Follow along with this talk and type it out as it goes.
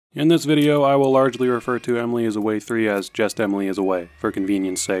In this video, I will largely refer to Emily is Away 3 as just Emily is Away, for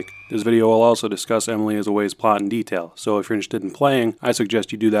convenience sake. This video will also discuss Emily is Away's plot in detail, so if you're interested in playing, I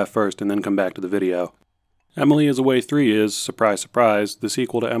suggest you do that first and then come back to the video. Emily is Away 3 is, surprise surprise, the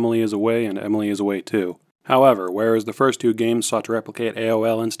sequel to Emily is Away and Emily is Away 2. However, whereas the first two games sought to replicate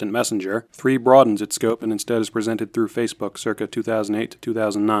AOL Instant Messenger, 3 broadens its scope and instead is presented through Facebook circa 2008 to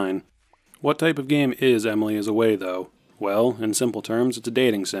 2009. What type of game is Emily is Away, though? Well, in simple terms, it's a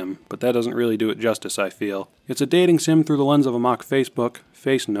dating sim, but that doesn't really do it justice, I feel. It's a dating sim through the lens of a mock Facebook,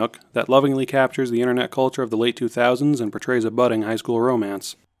 FaceNook, that lovingly captures the internet culture of the late 2000s and portrays a budding high school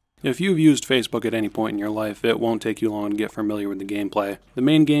romance. If you've used Facebook at any point in your life, it won't take you long to get familiar with the gameplay. The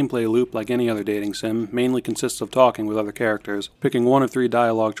main gameplay loop, like any other dating sim, mainly consists of talking with other characters, picking one of 3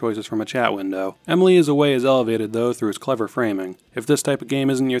 dialogue choices from a chat window. Emily is Away is elevated, though, through its clever framing. If this type of game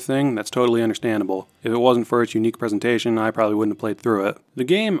isn't your thing, that's totally understandable. If it wasn't for its unique presentation, I probably wouldn't have played through it. The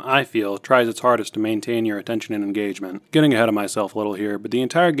game, I feel, tries its hardest to maintain your attention and engagement. Getting ahead of myself a little here, but the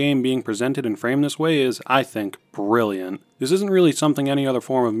entire game being presented and framed this way is, I think, brilliant. This isn't really something any other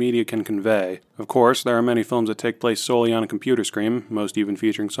form of media can convey. Of course, there are many films that take place solely on a computer screen, most even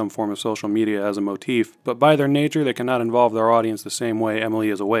featuring some form of social media as a motif, but by their nature they cannot involve their audience the same way Emily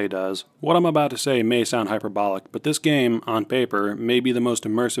is Away does. What I'm about to say may sound hyperbolic, but this game, on paper, may be the most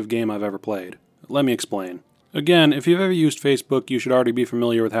immersive game I've ever played. Let me explain. Again, if you've ever used Facebook, you should already be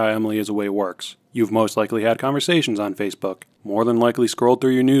familiar with how Emily is Away works. You've most likely had conversations on Facebook, more than likely scrolled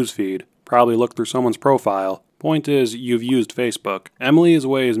through your news feed, probably looked through someone's profile. Point is, you've used Facebook. Emily is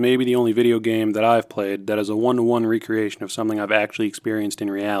Away is maybe the only video game that I've played that is a one-to-one recreation of something I've actually experienced in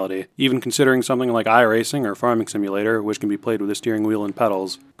reality, even considering something like iRacing or Farming Simulator, which can be played with a steering wheel and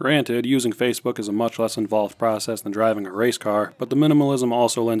pedals. Granted, using Facebook is a much less involved process than driving a race car, but the minimalism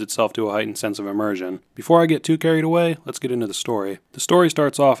also lends itself to a heightened sense of immersion. Before I get too carried away, let's get into the story. The story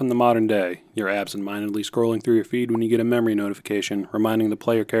starts off in the modern day. You're absent-mindedly scrolling through your feed when you get a memory notification, reminding the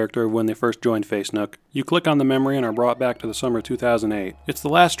player character of when they first joined FaceNook. You click on the memory and are brought back to the summer of 2008. It's the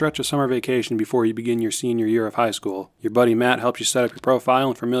last stretch of summer vacation before you begin your senior year of high school. Your buddy Matt helps you set up your profile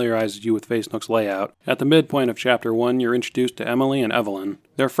and familiarizes you with FaceNook's layout. At the midpoint of Chapter 1, you're introduced to Emily and Evelyn.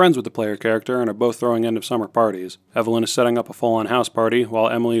 They're friends with the player character and are both throwing end-of-summer parties. Evelyn is setting up a full-on house party, while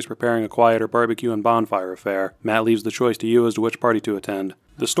Emily is preparing a quieter barbecue and bonfire affair. Matt leaves the choice to you as to which party to attend.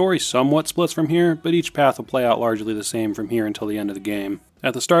 The story somewhat splits from here, but each path will play out largely the same from here until the end of the game.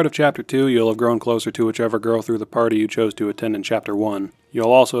 At the start of Chapter 2, you'll have grown closer to whichever girl through the party you chose to attend in Chapter 1.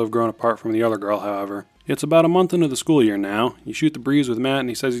 You'll also have grown apart from the other girl, however. It's about a month into the school year now. You shoot the breeze with Matt and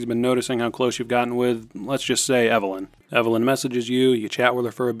he says he's been noticing how close you've gotten with, let's just say, Evelyn. Evelyn messages you chat with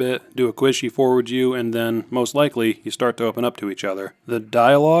her for a bit, do a quiz she forwards you, and then, most likely, you start to open up to each other. The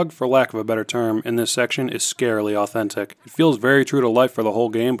dialogue, for lack of a better term, in this section is scarily authentic. It feels very true to life for the whole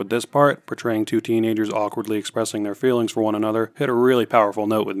game, but this part, portraying 2 teenagers awkwardly expressing their feelings for one another, hit a really powerful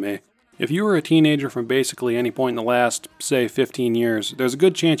note with me. If you were a teenager from basically any point in the last, say, 15 years, there's a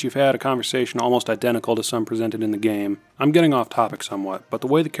good chance you've had a conversation almost identical to some presented in the game. I'm getting off topic somewhat, but the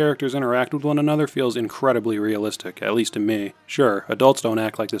way the characters interact with one another feels incredibly realistic, at least to me. Sure, adults don't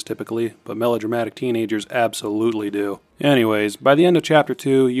act like this typically, but melodramatic teenagers absolutely do. Anyways, by the end of Chapter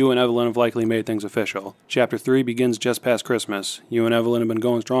 2, you and Evelyn have likely made things official. Chapter 3 begins just past Christmas. You and Evelyn have been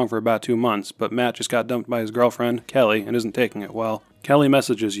going strong for about 2 months, but Matt just got dumped by his girlfriend, Kelly, and isn't taking it well. Kelly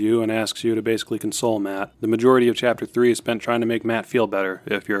messages you and asks you to basically console Matt. The majority of Chapter 3 is spent trying to make Matt feel better,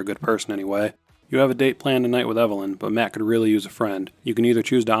 if you're a good person anyway. You have a date planned tonight with Evelyn, but Matt could really use a friend. You can either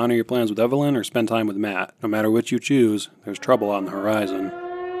choose to honor your plans with Evelyn or spend time with Matt. No matter which you choose, there's trouble on the horizon.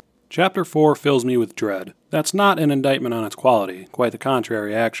 Chapter 4 fills me with dread. That's not an indictment on its quality, quite the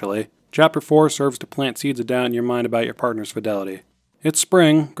contrary actually. Chapter 4 serves to plant seeds of doubt in your mind about your partner's fidelity. It's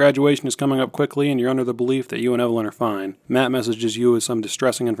spring, graduation is coming up quickly, and you're under the belief that you and Evelyn are fine. Matt messages you with some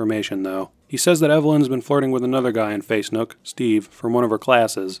distressing information, though. He says that Evelyn's been flirting with another guy in FaceNook, Steve, from one of her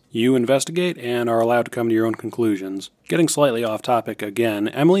classes. You investigate and are allowed to come to your own conclusions. Getting slightly off topic again,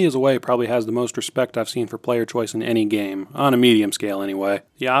 Emily is Away probably has the most respect I've seen for player choice in any game, on a medium scale anyway.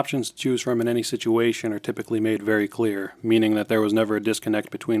 The options to choose from in any situation are typically made very clear, meaning that there was never a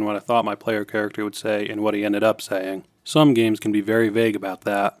disconnect between what I thought my player character would say and what he ended up saying. Some games can be very vague about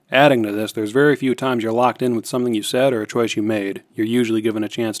that. Adding to this, there's very few times you're locked in with something you said or a choice you made. You're usually given a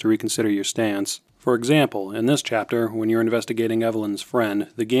chance to reconsider your stance. For example, in this chapter, when you're investigating Evelyn's friend,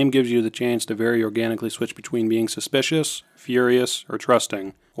 the game gives you the chance to very organically switch between being suspicious, furious, or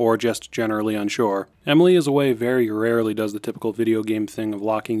trusting, or just generally unsure. Emily is Away very rarely does the typical video game thing of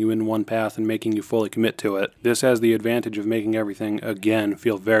locking you in one path and making you fully commit to it. This has the advantage of making everything, again,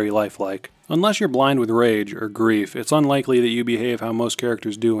 feel very lifelike. Unless you're blind with rage or grief, it's unlikely that you behave how most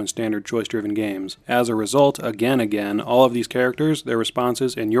characters do in standard choice-driven games. As a result, again, all of these characters, their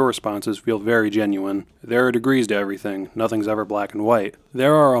responses, and your responses feel very genuine. There are degrees to everything, nothing's ever black and white.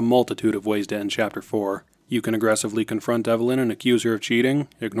 There are a multitude of ways to end Chapter 4. You can aggressively confront Evelyn and accuse her of cheating,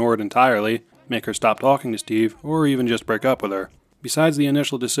 ignore it entirely, make her stop talking to Steve, or even just break up with her. Besides the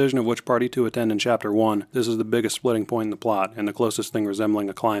initial decision of which party to attend in Chapter 1, this is the biggest splitting point in the plot, and the closest thing resembling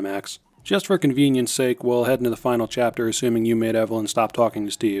a climax. Just for convenience sake, we'll head into the final chapter assuming you made Evelyn stop talking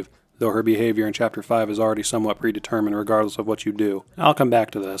to Steve, though her behavior in Chapter 5 is already somewhat predetermined regardless of what you do. I'll come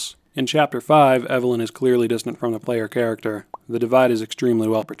back to this. In Chapter 5, Evelyn is clearly distant from the player character. The divide is extremely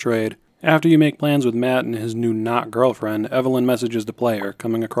well portrayed. After you make plans with Matt and his new not-girlfriend, Evelyn messages the player,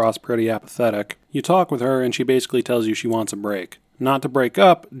 coming across pretty apathetic. You talk with her and she basically tells you she wants a break. Not to break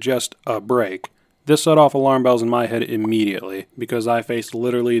up, just a break. This set off alarm bells in my head immediately, because I faced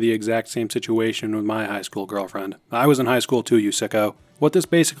literally the exact same situation with my high school girlfriend. I was in high school too, you sicko. What this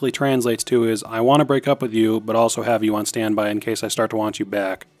basically translates to is, I want to break up with you, but also have you on standby in case I start to want you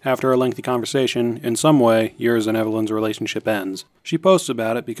back. After a lengthy conversation, in some way, yours and Evelyn's relationship ends. She posts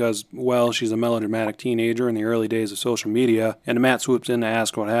about it because, well, she's a melodramatic teenager in the early days of social media, and Matt swoops in to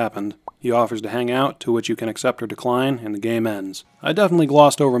ask what happened. He offers to hang out, to which you can accept or decline, and the game ends. I definitely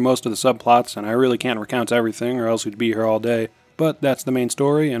glossed over most of the subplots, and I really can't recount everything, or else we'd be here all day, but that's the main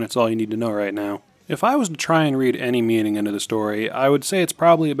story, and it's all you need to know right now. If I was to try and read any meaning into the story, I would say it's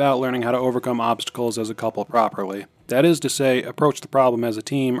probably about learning how to overcome obstacles as a couple properly. That is to say, approach the problem as a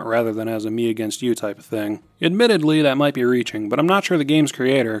team rather than as a me against you type of thing. Admittedly, that might be reaching, but I'm not sure the game's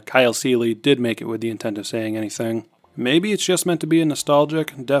creator, Kyle Seeley, did make it with the intent of saying anything. Maybe it's just meant to be a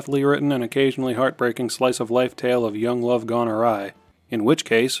nostalgic, deftly written, and occasionally heartbreaking slice-of-life tale of young love gone awry. In which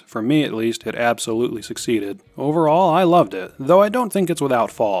case, for me at least, it absolutely succeeded. Overall, I loved it, though I don't think it's without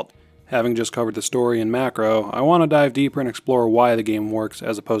fault. Having just covered the story in macro, I want to dive deeper and explore why the game works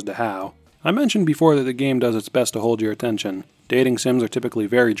as opposed to how. I mentioned before that the game does its best to hold your attention. Dating sims are typically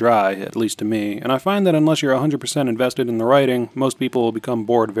very dry, at least to me, and I find that unless you're 100% invested in the writing, most people will become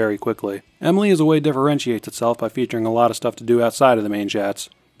bored very quickly. Emily is a way differentiates itself by featuring a lot of stuff to do outside of the main chats.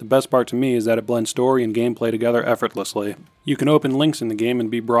 The best part to me is that it blends story and gameplay together effortlessly. You can open links in the game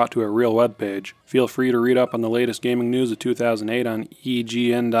and be brought to a real web page. Feel free to read up on the latest gaming news of 2008 on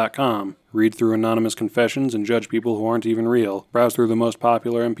EGN.com. Read through anonymous confessions and judge people who aren't even real. Browse through the most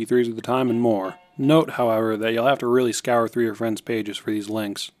popular MP3s of the time and more. Note, however, that you'll have to really scour through your friends' pages for these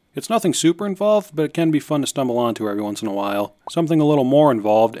links. It's nothing super involved, but it can be fun to stumble onto every once in a while. Something a little more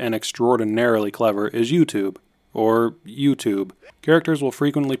involved and extraordinarily clever is YouTube. Or YouTube. Characters will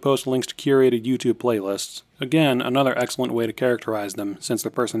frequently post links to curated YouTube playlists. Again, another excellent way to characterize them, since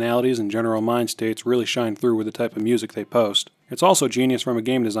their personalities and general mind states really shine through with the type of music they post. It's also genius from a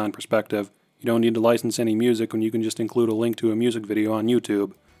game design perspective. You don't need to license any music when you can just include a link to a music video on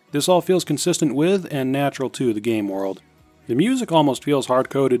YouTube. This all feels consistent with and natural to the game world. The music almost feels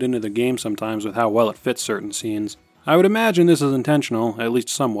hard-coded into the game sometimes with how well it fits certain scenes. I would imagine this is intentional, at least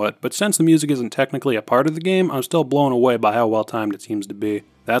somewhat, but since the music isn't technically a part of the game, I'm still blown away by how well timed it seems to be.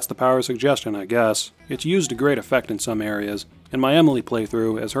 That's the power of suggestion, I guess. It's used to great effect in some areas. In my Emily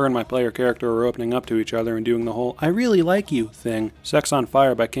playthrough, as her and my player character are opening up to each other and doing the whole "I really like you" thing, Sex on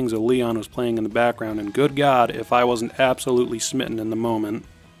Fire by Kings of Leon was playing in the background, and good God, if I wasn't absolutely smitten in the moment.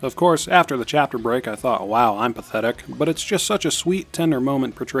 Of course, after the chapter break, I thought, wow, I'm pathetic, but it's just such a sweet, tender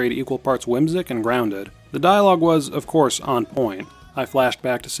moment portrayed equal parts whimsic and grounded. The dialogue was, of course, on point. I flashed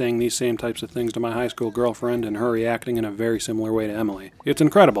back to saying these same types of things to my high school girlfriend and her reacting in a very similar way to Emily. It's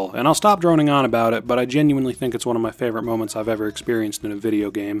incredible, and I'll stop droning on about it, but I genuinely think it's one of my favorite moments I've ever experienced in a video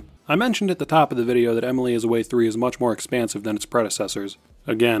game. I mentioned at the top of the video that Emily is Away 3 is much more expansive than its predecessors.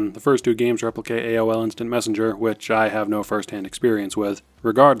 Again, the first two games replicate AOL Instant Messenger, which I have no first-hand experience with.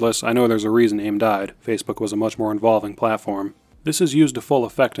 Regardless, I know there's a reason AIM died. Facebook was a much more involving platform. This is used to full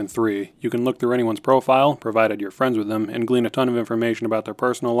effect in 3. You can look through anyone's profile, provided you're friends with them, and glean a ton of information about their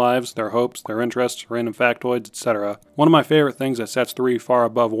personal lives, their hopes, their interests, random factoids, etc. One of my favorite things that sets 3 far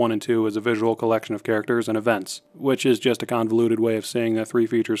above 1 and 2 is a visual collection of characters and events, which is just a convoluted way of saying that 3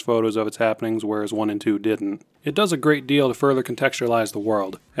 features photos of its happenings, whereas 1 and 2 didn't. It does a great deal to further contextualize the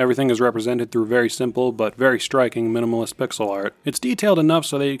world. Everything is represented through very simple but very striking minimalist pixel art. It's detailed enough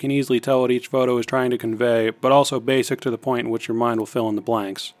so that you can easily tell what each photo is trying to convey, but also basic to the point in which your mind will fill in the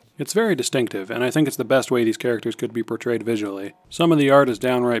blanks. It's very distinctive, and I think it's the best way these characters could be portrayed visually. Some of the art is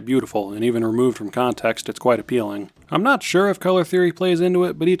downright beautiful, and even removed from context, it's quite appealing. I'm not sure if color theory plays into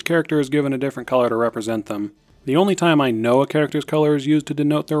it, but each character is given a different color to represent them. The only time I know a character's color is used to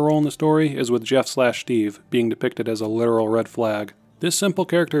denote their role in the story is with Jeff/Steve, being depicted as a literal red flag. This simple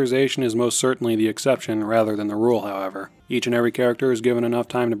characterization is most certainly the exception rather than the rule, however. Each and every character is given enough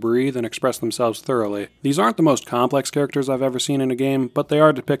time to breathe and express themselves thoroughly. These aren't the most complex characters I've ever seen in a game, but they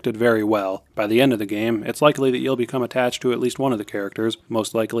are depicted very well. By the end of the game, it's likely that you'll become attached to at least one of the characters,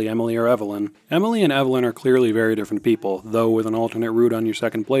 most likely Emily or Evelyn. Emily and Evelyn are clearly very different people, though with an alternate route on your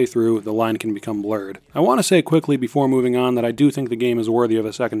second playthrough, the line can become blurred. I want to say quickly before moving on that I do think the game is worthy of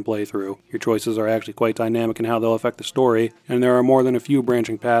a second playthrough. Your choices are actually quite dynamic in how they'll affect the story, and there are more than a few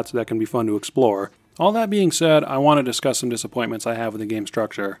branching paths that can be fun to explore. All that being said, I want to discuss some disappointments I have with the game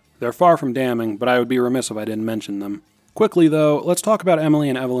structure. They're far from damning, but I would be remiss if I didn't mention them. Quickly though, let's talk about Emily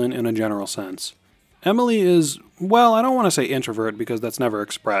and Evelyn in a general sense. Emily is, well, I don't want to say introvert because that's never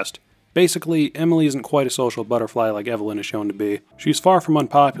expressed. Basically, Emily isn't quite a social butterfly like Evelyn is shown to be. She's far from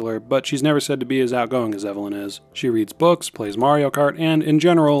unpopular, but she's never said to be as outgoing as Evelyn is. She reads books, plays Mario Kart, and, in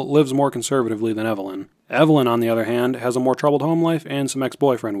general, lives more conservatively than Evelyn. Evelyn, on the other hand, has a more troubled home life and some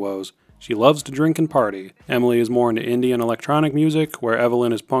ex-boyfriend woes. She loves to drink and party. Emily is more into indie and electronic music, where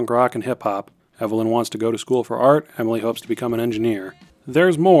Evelyn is punk rock and hip-hop. Evelyn wants to go to school for art, Emily hopes to become an engineer.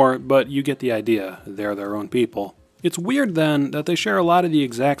 There's more, but you get the idea. They're their own people. It's weird, then, that they share a lot of the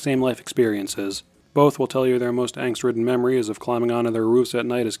exact same life experiences. Both will tell you their most angst-ridden memories of climbing onto their roofs at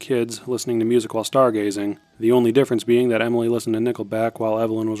night as kids, listening to music while stargazing. The only difference being that Emily listened to Nickelback while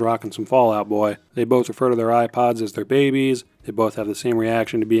Evelyn was rocking some Fall Out Boy. They both refer to their iPods as their babies. They both have the same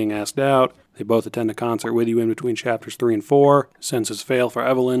reaction to being asked out. They both attend a concert with you in between chapters 3 and 4. Senses fail for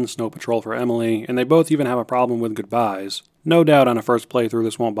Evelyn, Snow Patrol for Emily, and they both even have a problem with goodbyes. No doubt on a first playthrough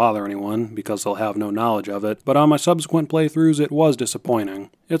this won't bother anyone, because they'll have no knowledge of it, but on my subsequent playthroughs it was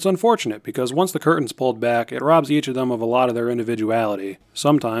disappointing. It's unfortunate, because once the curtain's pulled back, it robs each of them of a lot of their individuality.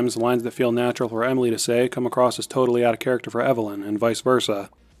 Sometimes, lines that feel natural for Emily to say come across as totally out of character for Evelyn, and vice versa.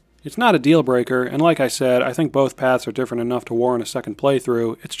 It's not a deal breaker, and like I said, I think both paths are different enough to warrant a second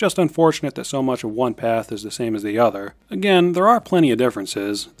playthrough. It's just unfortunate that so much of one path is the same as the other. Again, there are plenty of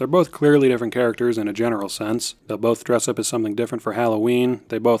differences. They're both clearly different characters in a general sense. They'll both dress up as something different for Halloween,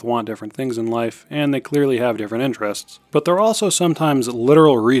 they both want different things in life, and they clearly have different interests. But they're also sometimes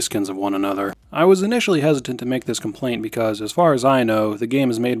literal reskins of one another. I was initially hesitant to make this complaint because, as far as I know, the game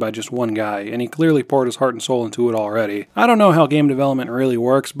is made by just one guy, and he clearly poured his heart and soul into it already. I don't know how game development really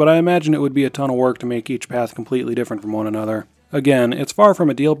works, but I imagine it would be a ton of work to make each path completely different from one another. Again, it's far from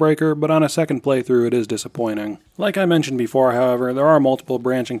a deal breaker, but on a second playthrough it is disappointing. Like I mentioned before, however, there are multiple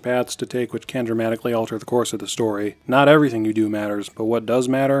branching paths to take which can dramatically alter the course of the story. Not everything you do matters, but what does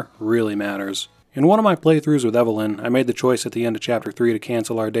matter really matters. In one of my playthroughs with Evelyn, I made the choice at the end of Chapter 3 to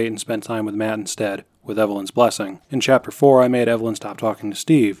cancel our date and spend time with Matt instead, with Evelyn's blessing. In Chapter 4, I made Evelyn stop talking to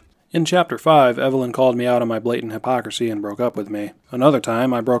Steve. In Chapter 5, Evelyn called me out on my blatant hypocrisy and broke up with me. Another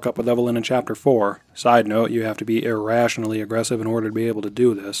time, I broke up with Evelyn in Chapter 4. Side note, you have to be irrationally aggressive in order to be able to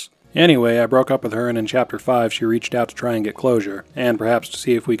do this. Anyway, I broke up with her, and in Chapter 5 she reached out to try and get closure, and perhaps to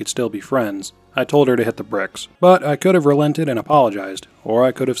see if we could still be friends. I told her to hit the bricks. But I could have relented and apologized, or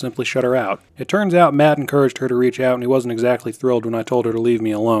I could have simply shut her out. It turns out Matt encouraged her to reach out, and he wasn't exactly thrilled when I told her to leave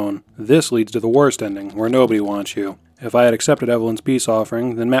me alone. This leads to the worst ending, where nobody wants you. If I had accepted Evelyn's peace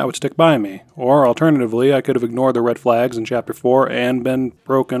offering, then Matt would stick by me. Or, alternatively, I could have ignored the red flags in Chapter 4 and been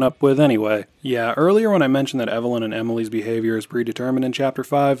broken up with anyway. Yeah, earlier when I mentioned that Evelyn and Emily's behavior is predetermined in Chapter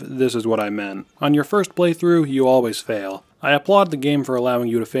 5, this is what I meant. On your first playthrough, you always fail. I applaud the game for allowing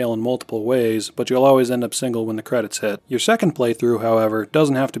you to fail in multiple ways, but you'll always end up single when the credits hit. Your second playthrough, however,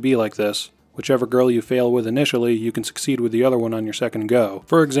 doesn't have to be like this. Whichever girl you fail with initially, you can succeed with the other one on your second go.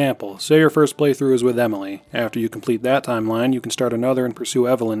 For example, say your first playthrough is with Emily. After you complete that timeline, you can start another and pursue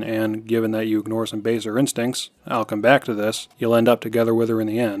Evelyn, and, given that you ignore some baser instincts, I'll come back to this, you'll end up together with her in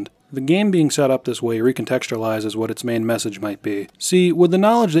the end. The game being set up this way recontextualizes what its main message might be. See, with the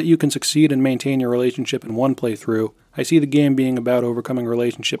knowledge that you can succeed and maintain your relationship in one playthrough, I see the game being about overcoming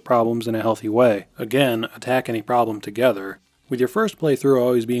relationship problems in a healthy way. Again, attack any problem together. With your first playthrough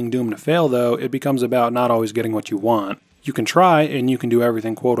always being doomed to fail, though, it becomes about not always getting what you want. You can try, and you can do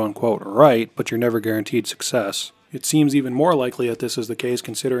everything quote-unquote right, but you're never guaranteed success. It seems even more likely that this is the case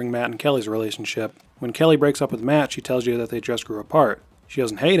considering Matt and Kelly's relationship. When Kelly breaks up with Matt, she tells you that they just grew apart. She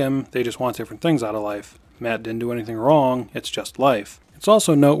doesn't hate him, they just want different things out of life. Matt didn't do anything wrong, it's just life. It's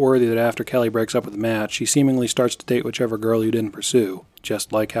also noteworthy that after Kelly breaks up with Matt, she seemingly starts to date whichever girl you didn't pursue,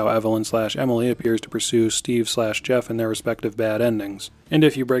 just like how Evelyn/Emily appears to pursue Steve/Jeff in their respective bad endings. And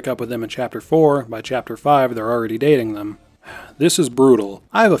if you break up with them in Chapter 4, by Chapter 5 they're already dating them. This is brutal.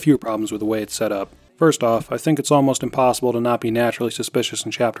 I have a few problems with the way it's set up. First off, I think it's almost impossible to not be naturally suspicious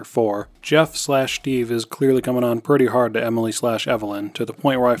in Chapter 4. Jeff/Steve is clearly coming on pretty hard to Emily/Evelyn, to the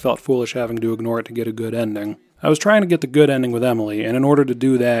point where I felt foolish having to ignore it to get a good ending. I was trying to get the good ending with Emily, and in order to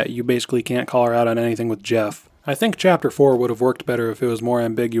do that, you basically can't call her out on anything with Jeff. I think Chapter 4 would have worked better if it was more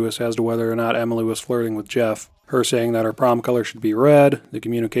ambiguous as to whether or not Emily was flirting with Jeff. Her saying that her prom color should be red, the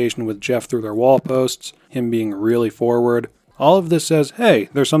communication with Jeff through their wall posts, him being really forward. All of this says, hey,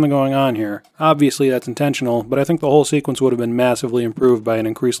 there's something going on here. Obviously that's intentional, but I think the whole sequence would have been massively improved by an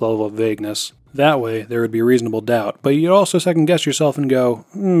increased level of vagueness. That way, there would be reasonable doubt, but you'd also second guess yourself and go,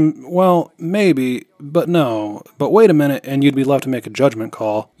 well, maybe, but no, but wait a minute, and you'd be left to make a judgment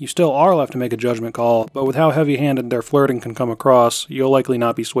call. You still are left to make a judgment call, but with how heavy-handed their flirting can come across, you'll likely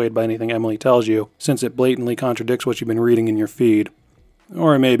not be swayed by anything Emily tells you, since it blatantly contradicts what you've been reading in your feed.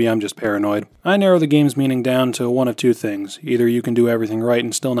 Or maybe I'm just paranoid. I narrow the game's meaning down to one of two things. Either you can do everything right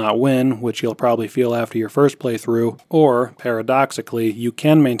and still not win, which you'll probably feel after your first playthrough, or, paradoxically, you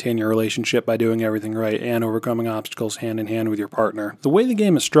can maintain your relationship by doing everything right and overcoming obstacles hand in hand with your partner. The way the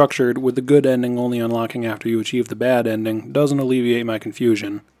game is structured, with the good ending only unlocking after you achieve the bad ending, doesn't alleviate my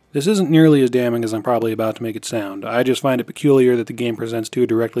confusion. This isn't nearly as damning as I'm probably about to make it sound. I just find it peculiar that the game presents two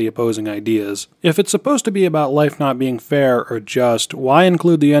directly opposing ideas. If it's supposed to be about life not being fair or just, why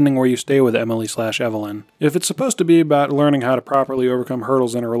include the ending where you stay with Emily/Evelyn? If it's supposed to be about learning how to properly overcome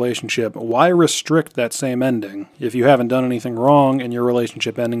hurdles in a relationship, why restrict that same ending? If you haven't done anything wrong and your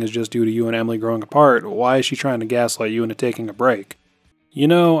relationship ending is just due to you and Emily growing apart, why is she trying to gaslight you into taking a break? You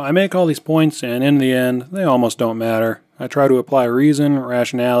know, I make all these points, and in the end, they almost don't matter. I try to apply reason,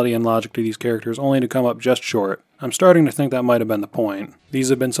 rationality, and logic to these characters only to come up just short. I'm starting to think that might have been the point. These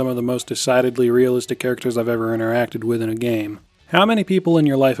have been some of the most decidedly realistic characters I've ever interacted with in a game. How many people in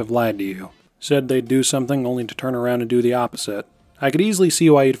your life have lied to you? Said they'd do something only to turn around and do the opposite? I could easily see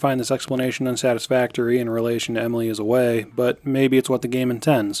why you'd find this explanation unsatisfactory in relation to Emily is Away, but maybe it's what the game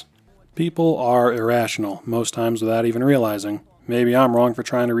intends. People are irrational, most times without even realizing. Maybe I'm wrong for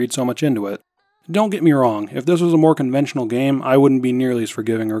trying to read so much into it. Don't get me wrong, if this was a more conventional game, I wouldn't be nearly as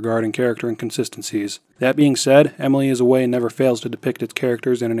forgiving regarding character inconsistencies. That being said, Emily is Away never fails to depict its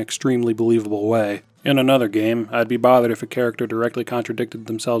characters in an extremely believable way. In another game, I'd be bothered if a character directly contradicted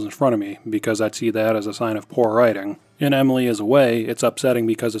themselves in front of me, because I'd see that as a sign of poor writing. In Emily is Away, it's upsetting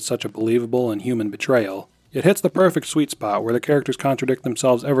because it's such a believable and human betrayal. It hits the perfect sweet spot where the characters contradict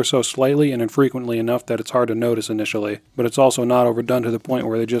themselves ever so slightly and infrequently enough that it's hard to notice initially, but it's also not overdone to the point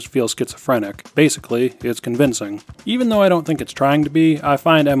where they just feel schizophrenic. Basically, it's convincing. Even though I don't think it's trying to be, I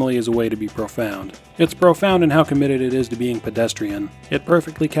find Emily is Away to be profound. It's profound in how committed it is to being pedestrian. It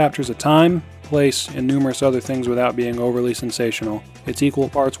perfectly captures a time, place, and numerous other things without being overly sensational. It's equal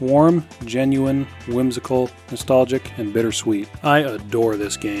parts warm, genuine, whimsical, nostalgic, and bittersweet. I adore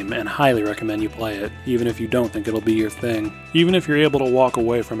this game and highly recommend you play it, even if you don't think it'll be your thing. Even if you're able to walk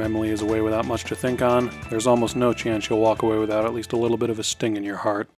away from Emily is Away without much to think on, there's almost no chance you'll walk away without at least a little bit of a sting in your heart.